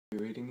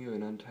Reading you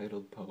an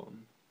untitled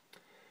poem.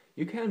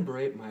 You can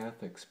berate my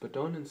ethics, but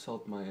don't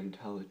insult my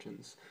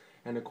intelligence,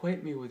 and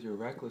acquaint me with your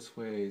reckless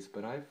ways,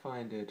 but I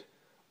find it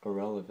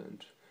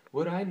irrelevant.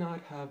 Would I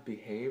not have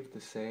behaved the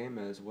same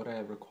as what I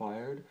have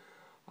required?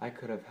 I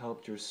could have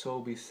helped your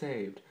soul be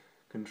saved,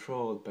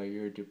 controlled by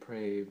your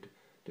depraved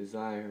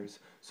desires.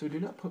 So do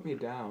not put me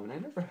down. I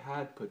never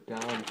had put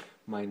down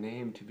my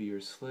name to be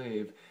your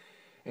slave,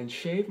 and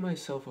shave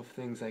myself of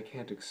things I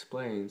can't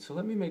explain, so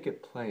let me make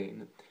it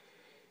plain.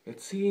 It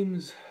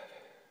seems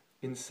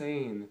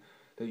insane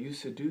that you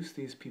seduce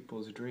these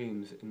people's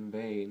dreams in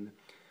vain.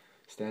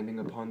 Standing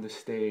upon the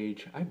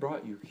stage, I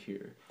brought you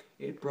here.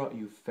 It brought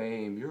you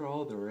fame, you're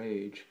all the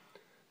rage.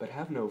 But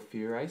have no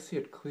fear, I see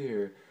it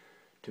clear,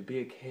 to be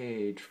a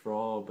cage for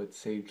all but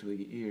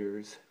sagely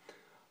ears.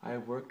 I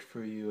worked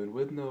for you, and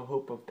with no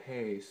hope of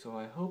pay, so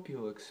I hope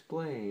you'll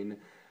explain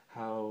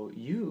how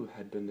you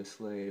had been the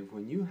slave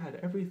when you had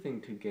everything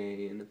to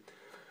gain,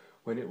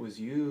 when it was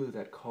you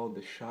that called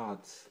the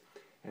shots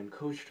and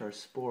coached our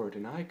sport,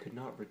 and I could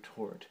not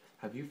retort.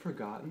 Have you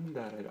forgotten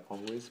that I'd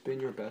always been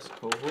your best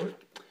cohort?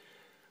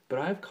 But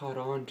I've caught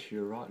on to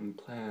your rotten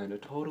plan, a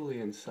totally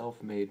and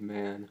self-made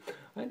man.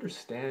 I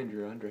understand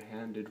your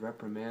underhanded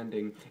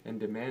reprimanding and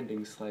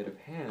demanding sleight of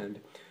hand,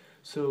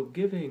 so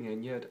giving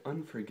and yet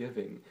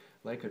unforgiving,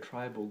 like a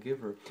tribal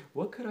giver.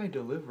 What could I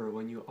deliver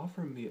when you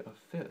offer me a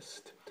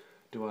fist?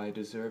 Do I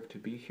deserve to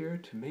be here,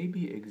 to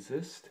maybe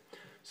exist?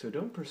 So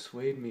don't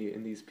persuade me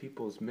in these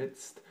people's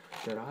midst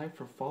that I,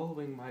 for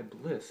following my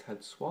bliss,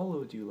 had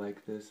swallowed you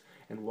like this,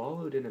 and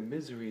wallowed in a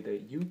misery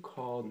that you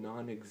call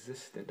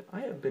non-existent.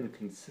 I have been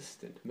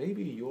consistent.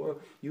 Maybe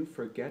you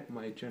forget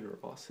my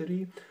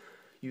generosity.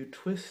 You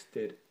twist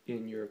it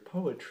in your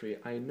poetry.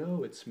 I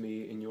know it's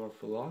me in your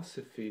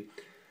philosophy.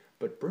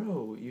 But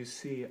bro, you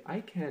see, I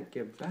can't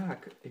give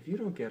back if you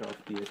don't get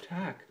off the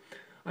attack.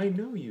 I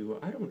know you,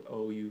 I don't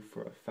owe you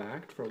for a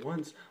fact. For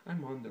once,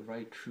 I'm on the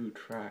right true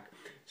track.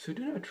 So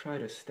do not try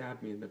to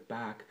stab me in the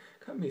back.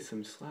 Cut me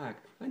some slack.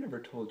 I never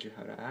told you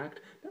how to act,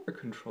 never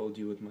controlled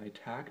you with my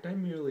tact. I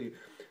merely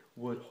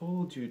would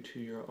hold you to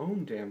your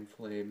own damn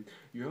flame,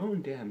 your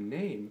own damn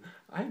name.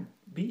 I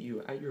beat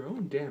you at your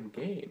own damn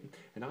game,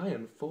 and I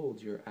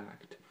unfold your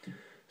act.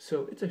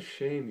 So it's a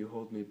shame you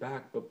hold me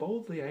back, but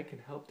boldly I can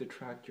help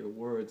detract your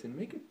words and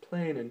make it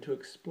plain and to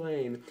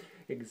explain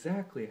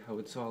exactly how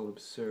it's all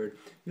absurd.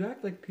 You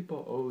act like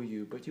people owe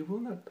you, but you will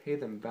not pay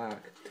them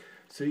back.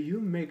 So you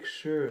make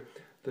sure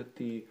that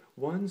the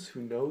ones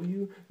who know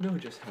you know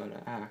just how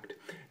to act.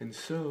 And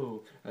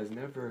so, as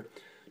never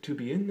to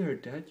be in their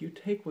debt, you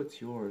take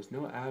what's yours.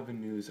 No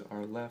avenues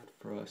are left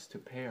for us to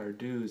pay our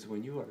dues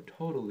when you are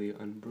totally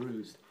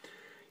unbruised.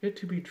 Yet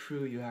to be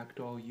true, you act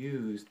all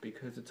used,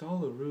 because it's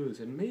all a ruse,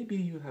 and maybe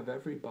you have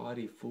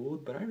everybody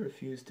fooled, but I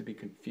refuse to be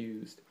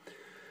confused.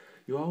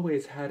 You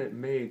always had it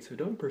made, so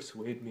don't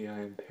persuade me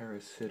I am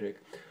parasitic.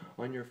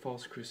 On your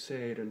false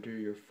crusade, under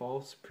your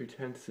false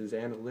pretenses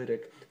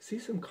analytic, see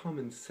some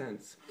common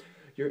sense.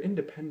 Your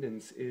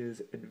independence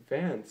is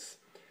advance,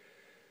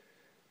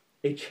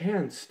 a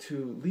chance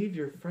to leave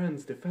your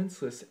friends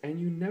defenseless, and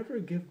you never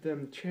give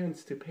them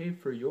chance to pay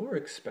for your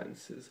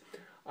expenses.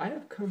 I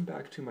have come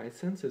back to my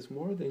senses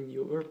more than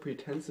your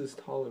pretenses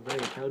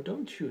tolerate. Now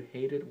don't you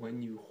hate it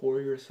when you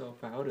whore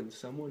yourself out and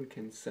someone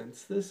can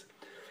sense this?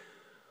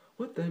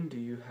 What then do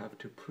you have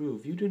to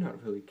prove? You do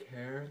not really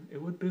care.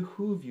 It would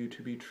behoove you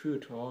to be true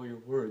to all your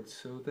words,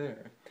 so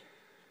there.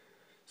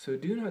 So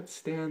do not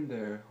stand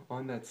there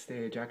on that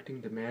stage acting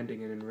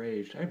demanding and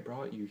enraged. I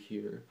brought you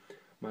here,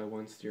 my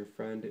once dear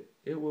friend.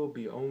 It will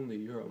be only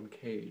your own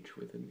cage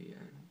within the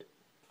end.